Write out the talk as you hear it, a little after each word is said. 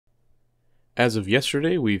As of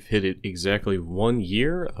yesterday, we've hit it exactly 1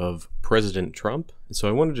 year of President Trump, and so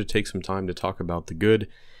I wanted to take some time to talk about the good,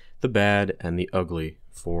 the bad, and the ugly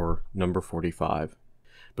for number 45.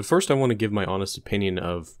 But first, I want to give my honest opinion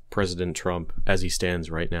of President Trump as he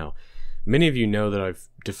stands right now. Many of you know that I've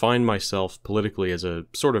defined myself politically as a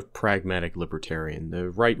sort of pragmatic libertarian,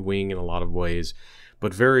 the right wing in a lot of ways,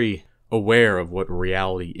 but very aware of what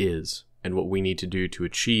reality is and what we need to do to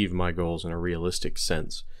achieve my goals in a realistic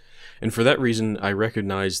sense. And for that reason, I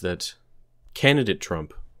recognize that candidate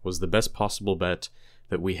Trump was the best possible bet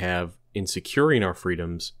that we have in securing our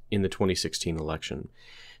freedoms in the 2016 election.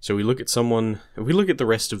 So we look at the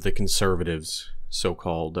rest of the conservatives,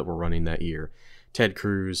 so-called, that were running that year. Ted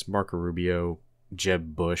Cruz, Marco Rubio,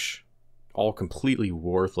 Jeb Bush, all completely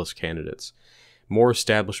worthless candidates. More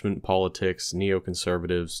establishment politics,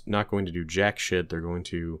 neoconservatives, not going to do jack shit. They're going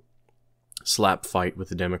to slap fight with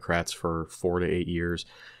the Democrats for 4 to 8 years,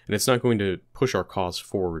 and it's not going to push our cause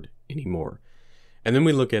forward anymore. And then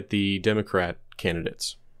we look at the Democrat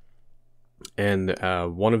candidates, and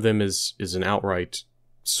one of them is an outright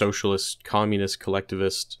socialist, communist,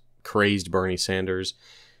 collectivist, crazed Bernie Sanders.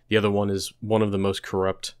 The other one is one of the most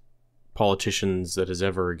corrupt politicians that has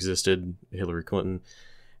ever existed, Hillary Clinton.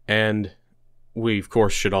 And we, of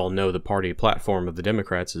course, should all know the party platform of the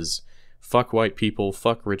Democrats is fuck white people,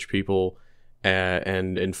 fuck rich people,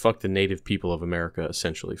 and fuck the native people of America,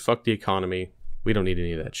 essentially. Fuck the economy. We don't need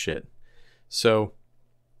any of that shit. So,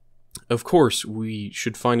 of course, we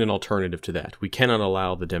should find an alternative to that. We cannot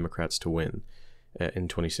allow the Democrats to win in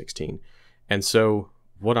 2016. And so,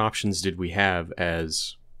 what options did we have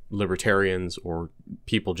as libertarians or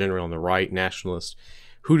people generally on the right, nationalists?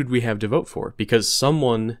 Who did we have to vote for? Because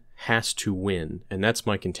someone has to win, and that's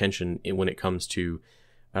my contention when it comes to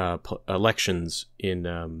elections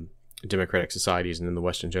in democratic societies and in the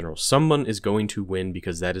West in general. Someone is going to win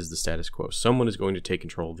because that is the status quo. Someone is going to take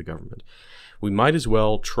control of the government. We might as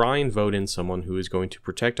well try and vote in someone who is going to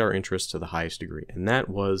protect our interests to the highest degree, and that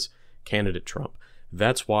was candidate Trump.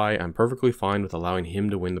 That's why I'm perfectly fine with allowing him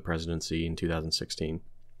to win the presidency in 2016.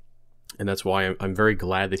 And that's why I'm very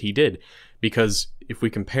glad that he did. Because if we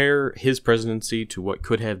compare his presidency to what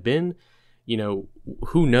could have been, you know,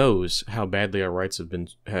 who knows how badly our rights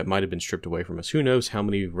might have been stripped away from us. Who knows how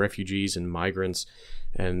many refugees and migrants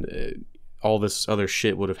and all this other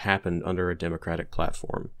shit would have happened under a Democratic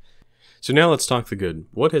platform. So now let's talk the good.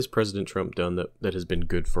 What has President Trump done that has been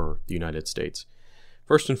good for the United States?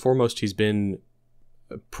 First and foremost, he's been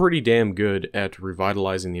pretty damn good at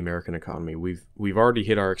revitalizing the American economy. We've already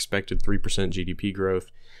hit our expected 3% GDP growth,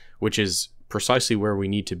 which is precisely where we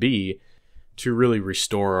need to be to really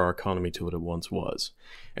restore our economy to what it once was.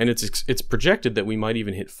 And it's projected that we might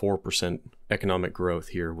even hit 4% economic growth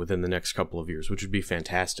here within the next couple of years, which would be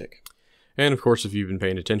fantastic. And of course, if you've been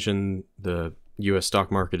paying attention, the US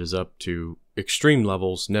stock market is up to extreme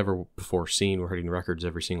levels never before seen. We're hitting records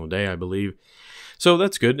every single day, I believe. So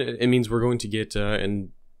that's good. It means we're going to get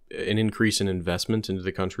an increase in investment into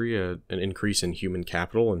the country, an increase in human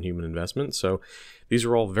capital and human investment. So these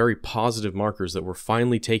are all very positive markers that we're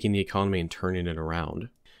finally taking the economy and turning it around.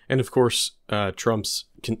 And of course, Trump's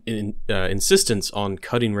insistence on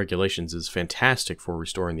cutting regulations is fantastic for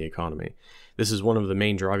restoring the economy. This is one of the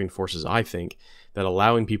main driving forces, I think, that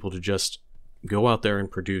allowing people to just go out there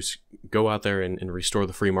and produce, go out there and restore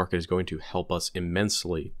the free market is going to help us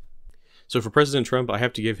immensely. So for President Trump, I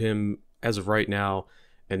have to give him, as of right now,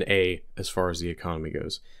 an A as far as the economy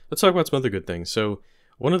goes. Let's talk about some other good things. So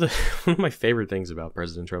one of my favorite things about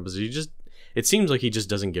President Trump is it seems like he just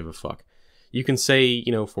doesn't give a fuck. You can say,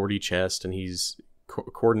 40 chest and he's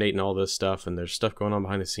coordinating all this stuff and there's stuff going on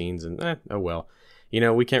behind the scenes and oh well.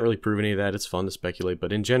 We can't really prove any of that. It's fun to speculate,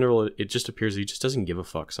 but in general, it just appears that he just doesn't give a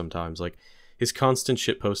fuck sometimes. Like, his constant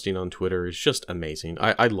shit posting on Twitter is just amazing.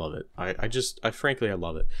 I love it. Frankly, I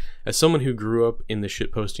love it. As someone who grew up in the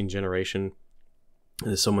shit posting generation,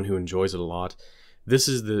 and as someone who enjoys it a lot, this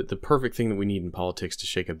is the perfect thing that we need in politics to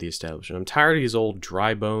shake up the establishment. I'm tired of these old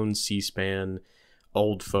dry bones, C-SPAN,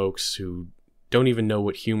 old folks who don't even know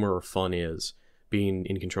what humor or fun is being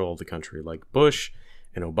in control of the country. Like Bush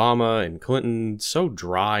and Obama and Clinton, so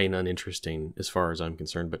dry and uninteresting as far as I'm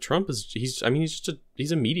concerned. But Trump he's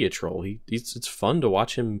a media troll. It's fun to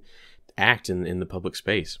watch him act in the public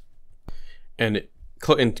space. And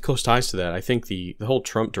in close ties to that, I think the whole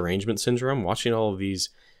Trump derangement syndrome, watching all of these,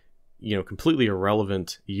 completely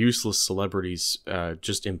irrelevant, useless celebrities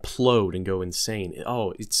just implode and go insane.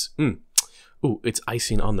 Oh, it's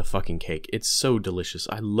icing on the fucking cake. It's so delicious.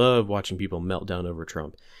 I love watching people melt down over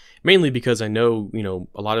Trump. Mainly because I know,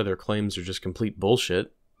 a lot of their claims are just complete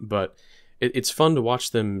bullshit, but it's fun to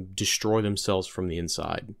watch them destroy themselves from the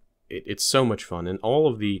inside. it's so much fun. And all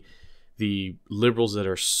of the liberals that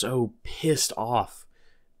are so pissed off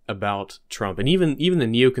about Trump, and even the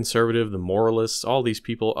neoconservative, the moralists, all these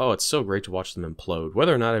people, oh, it's so great to watch them implode.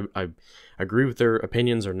 Whether or not I agree with their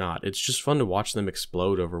opinions or not, it's just fun to watch them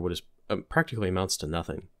explode over what is practically amounts to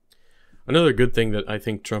nothing. Another good thing that I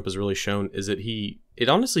think Trump has really shown is that it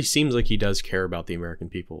honestly seems like he does care about the American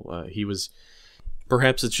people.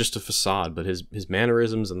 Perhaps it's just a facade, but his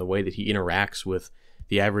mannerisms and the way that he interacts with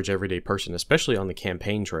the average everyday person, especially on the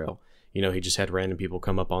campaign trail. He just had random people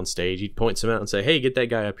come up on stage. He'd point some out and say, hey, get that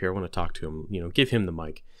guy up here. I want to talk to him. Give him the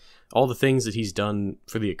mic. All the things that he's done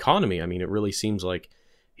for the economy. I mean, it really seems like,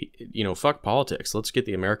 fuck politics. Let's get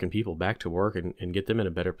the American people back to work and get them in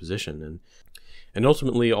a better position. And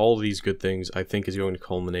ultimately, all of these good things, I think, is going to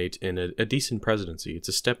culminate in a decent presidency. It's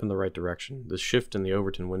a step in the right direction. The shift in the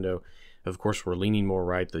Overton window, of course, we're leaning more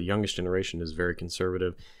right. The youngest generation is very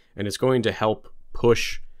conservative. And it's going to help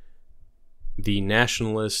push the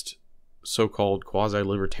nationalist, so-called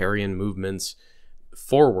quasi-libertarian movements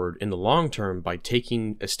forward in the long term by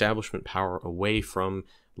taking establishment power away from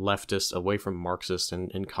leftists, away from Marxists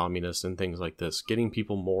and communists and things like this, getting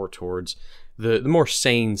people more towards the more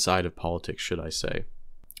sane side of politics, should I say.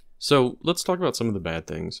 So let's talk about some of the bad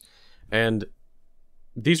things. And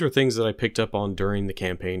these are things that I picked up on during the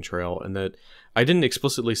campaign trail, and that I didn't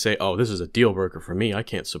explicitly say, oh, this is a deal breaker for me, I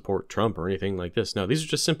can't support Trump or anything like this. No, these are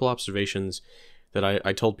just simple observations that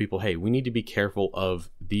I told people, hey, we need to be careful of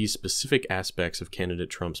these specific aspects of candidate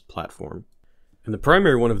Trump's platform. And the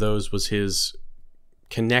primary one of those was his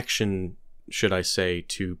connection, should I say,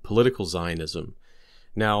 to political Zionism.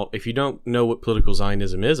 Now, if you don't know what political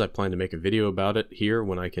Zionism is, I plan to make a video about it here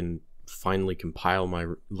when I can finally compile my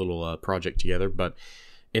little project together. But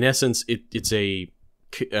in essence, it's a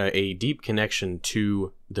deep connection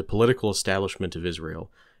to the political establishment of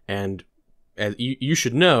Israel. And as you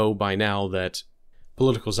should know by now that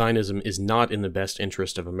political Zionism is not in the best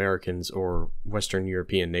interest of Americans or Western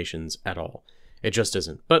European nations at all. It just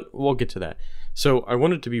isn't. But we'll get to that. So I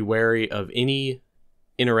wanted to be wary of any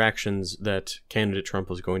interactions that candidate Trump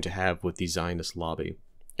was going to have with the Zionist lobby.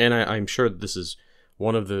 And I'm sure that this is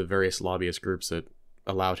one of the various lobbyist groups that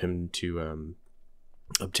allowed him to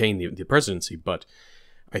obtain the presidency. But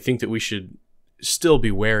I think that we should still be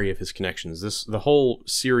wary of his connections. The whole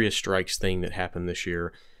Syria strikes thing that happened this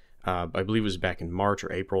year, I believe it was back in March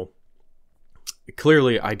or April.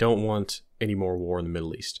 Clearly, I don't want any more war in the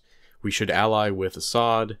Middle East. We should ally with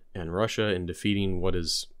Assad and Russia in defeating what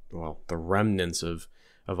is, well, the remnants of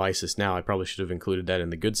ISIS now. I probably should have included that in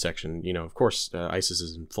the good section. Of course, ISIS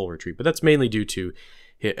is in full retreat, but that's mainly due to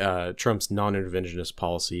Trump's non-interventionist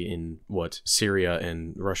policy in what Syria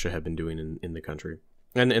and Russia have been doing in the country.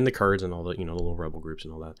 And the Kurds and all the, the little rebel groups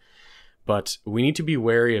and all that. But we need to be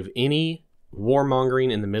wary of any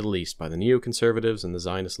warmongering in the Middle East by the neoconservatives and the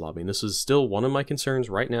Zionist lobby. And this is still one of my concerns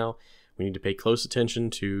right now. We need to pay close attention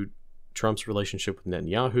to Trump's relationship with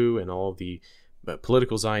Netanyahu and all of the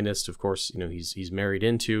political Zionists. Of course, he's married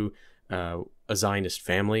into a Zionist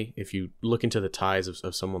family. If you look into the ties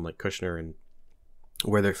of someone like Kushner and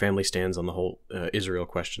where their family stands on the whole Israel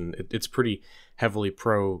question, it's pretty heavily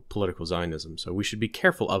pro-political Zionism. So we should be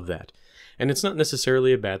careful of that. And it's not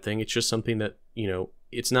necessarily a bad thing. It's just something that,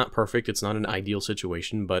 it's not perfect. It's not an ideal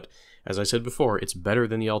situation. But as I said before, it's better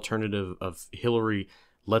than the alternative of Hillary,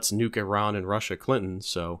 let's nuke Iran and Russia, Clinton.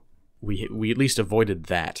 So we at least avoided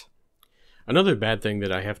that. Another bad thing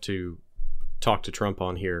that I have to talk to Trump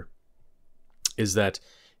on here is that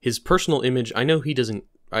his personal image, I know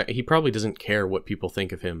he probably doesn't care what people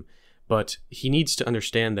think of him, but he needs to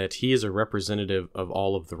understand that he is a representative of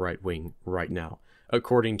all of the right wing right now,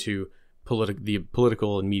 according to the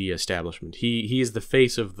political and media establishment. He is the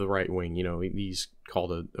face of the right wing. He's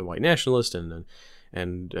called a white nationalist and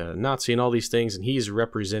Nazi and all these things, and he's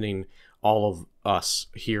representing all of us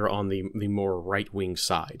here on the more right-wing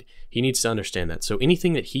side. He needs to understand that. So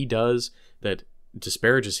anything that he does that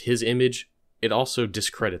disparages his image, it also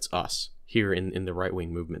discredits us here in the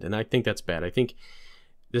right-wing movement. And I think that's bad. I think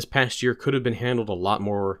this past year could have been handled a lot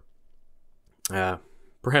more,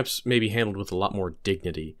 perhaps maybe handled with a lot more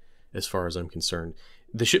dignity as far as I'm concerned.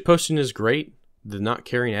 The shitposting is great. The not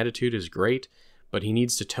caring attitude is great. But he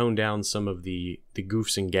needs to tone down some of the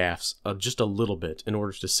goofs and gaffes just a little bit in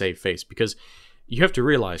order to save face. Because you have to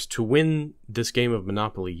realize, to win this game of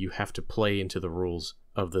Monopoly, you have to play into the rules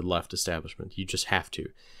of the left establishment. You just have to.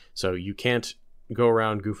 So you can't go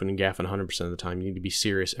around goofing and gaffing 100% of the time. You need to be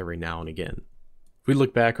serious every now and again. If we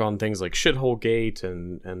look back on things like Shithole Gate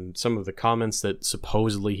and some of the comments that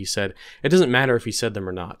supposedly he said, it doesn't matter if he said them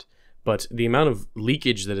or not. But the amount of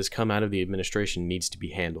leakage that has come out of the administration needs to be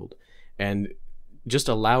handled. And just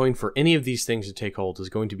allowing for any of these things to take hold is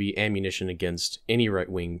going to be ammunition against any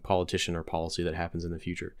right-wing politician or policy that happens in the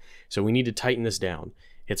future. So we need to tighten this down.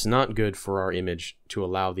 It's not good for our image to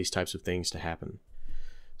allow these types of things to happen.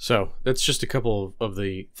 So that's just a couple of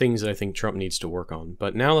the things that I think Trump needs to work on.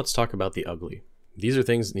 But now let's talk about the ugly. These are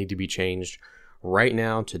things that need to be changed right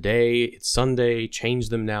now, today. It's Sunday. Change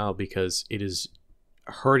them now, because it is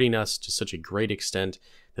hurting us to such a great extent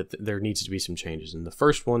that there needs to be some changes. And the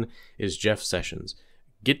first one is Jeff Sessions.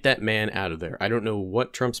 Get that man out of there. I don't know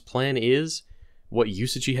what Trump's plan is, what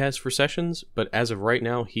usage he has for Sessions, but as of right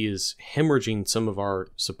now, he is hemorrhaging some of our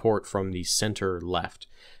support from the center left,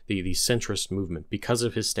 the centrist movement, because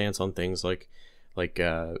of his stance on things like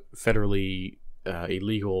federally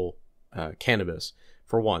illegal cannabis,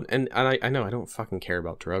 for one. And I know I don't fucking care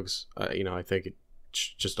about drugs. I think it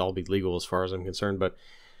should just all be legal as far as I'm concerned, but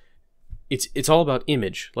it's all about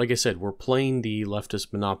image. Like I said, we're playing the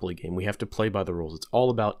leftist monopoly game. We have to play by the rules. It's all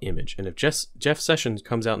about image. And if Jeff Sessions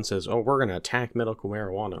comes out and says, oh, we're going to attack medical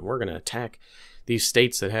marijuana, and we're going to attack these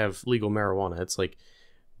states that have legal marijuana, it's like,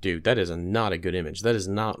 dude, that is not a good image. That is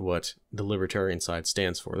not what the libertarian side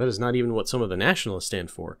stands for. That is not even what some of the nationalists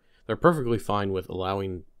stand for. They're perfectly fine with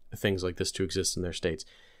allowing things like this to exist in their states.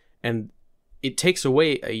 And it takes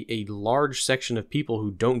away a large section of people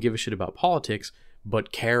who don't give a shit about politics,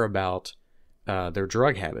 but care about their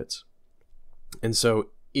drug habits. And so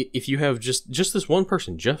if you have just this one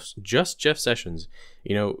person, just Jeff Sessions,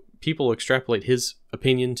 people extrapolate his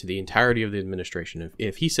opinion to the entirety of the administration.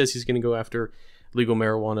 If he says he's going to go after legal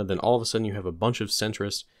marijuana, then all of a sudden you have a bunch of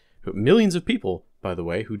centrists, millions of people, by the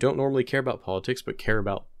way, who don't normally care about politics, but care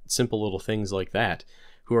about simple little things like that,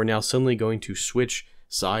 who are now suddenly going to switch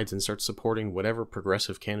sides and start supporting whatever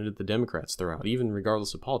progressive candidate the Democrats throw out, even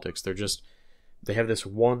regardless of politics. They have this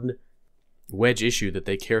one wedge issue that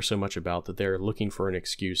they care so much about that they're looking for an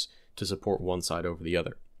excuse to support one side over the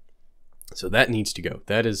other. So that needs to go.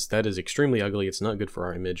 That is extremely ugly. It's not good for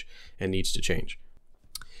our image and needs to change.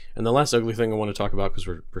 And the last ugly thing I want to talk about, because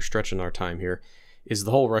we're stretching our time here, is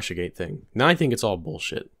the whole Russiagate thing. Now, I think it's all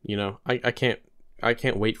bullshit. I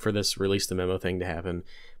can't wait for this release the memo thing to happen.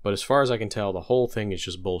 But as far as I can tell, the whole thing is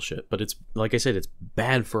just bullshit. But it's, like I said, it's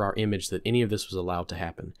bad for our image that any of this was allowed to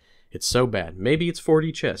happen. It's so bad. Maybe it's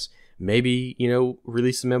 4D chess. Maybe,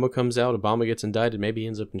 release the memo comes out, Obama gets indicted, maybe he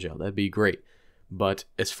ends up in jail. That'd be great. But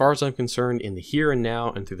as far as I'm concerned, in the here and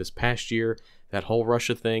now and through this past year, that whole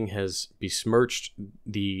Russia thing has besmirched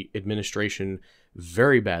the administration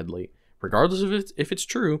very badly. Regardless of if it's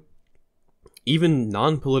true, even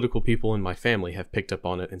non-political people in my family have picked up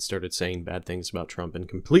on it and started saying bad things about Trump and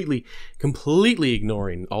completely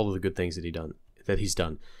ignoring all of the good things that he's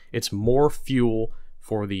done. It's more fuel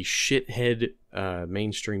for the shithead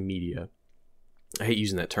mainstream media. I hate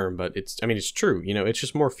using that term, but it's true. It's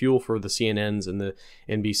just more fuel for the CNNs and the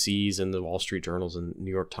NBCs and the Wall Street Journals and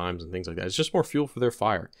New York Times and things like that. It's just more fuel for their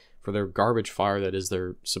fire, for their garbage fire that is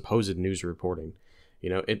their supposed news reporting.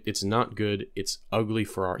 It's not good. It's ugly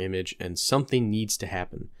for our image, and something needs to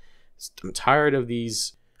happen. I'm tired of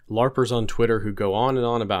these LARPers on Twitter who go on and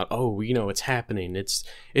on about, it's happening.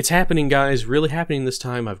 It's happening, guys. Really happening this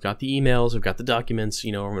time. I've got the emails. I've got the documents.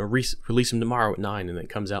 I'm going to release them tomorrow at 9, and then it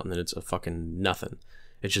comes out, and then it's a fucking nothing.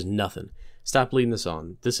 It's just nothing. Stop leading this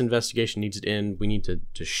on. This investigation needs to end. We need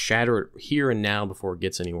to shatter it here and now before it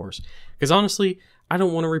gets any worse. Because honestly, I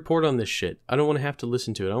don't want to report on this shit. I don't want to have to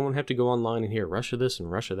listen to it. I don't want to have to go online and hear Russia this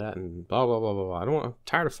and Russia that and blah, blah, blah, blah, blah. I'm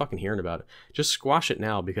tired of fucking hearing about it. Just squash it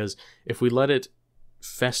now, because if we let it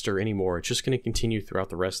fester anymore, it's just going to continue throughout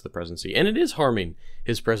the rest of the presidency. And it is harming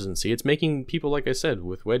his presidency. It's making people, like I said,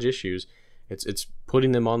 with wedge issues, it's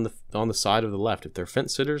putting them on the side of the left. If they're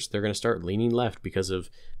fence sitters, they're going to start leaning left because of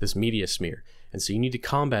this media smear. And so you need to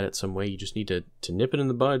combat it some way. You just need to nip it in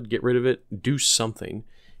the bud, get rid of it, do something.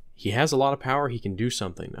 He has a lot of power. He can do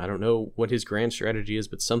something. I don't know what his grand strategy is,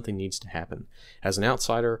 but something needs to happen. As an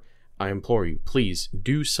outsider, I implore you, please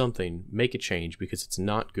do something, make a change, because it's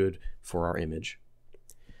not good for our image.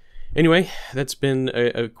 Anyway, that's been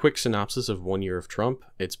a quick synopsis of 1 year of Trump.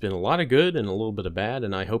 It's been a lot of good and a little bit of bad,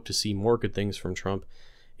 and I hope to see more good things from Trump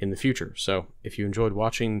in the future. So if you enjoyed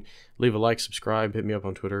watching, leave a like, subscribe, hit me up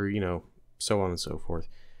on Twitter, so on and so forth.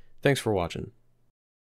 Thanks for watching.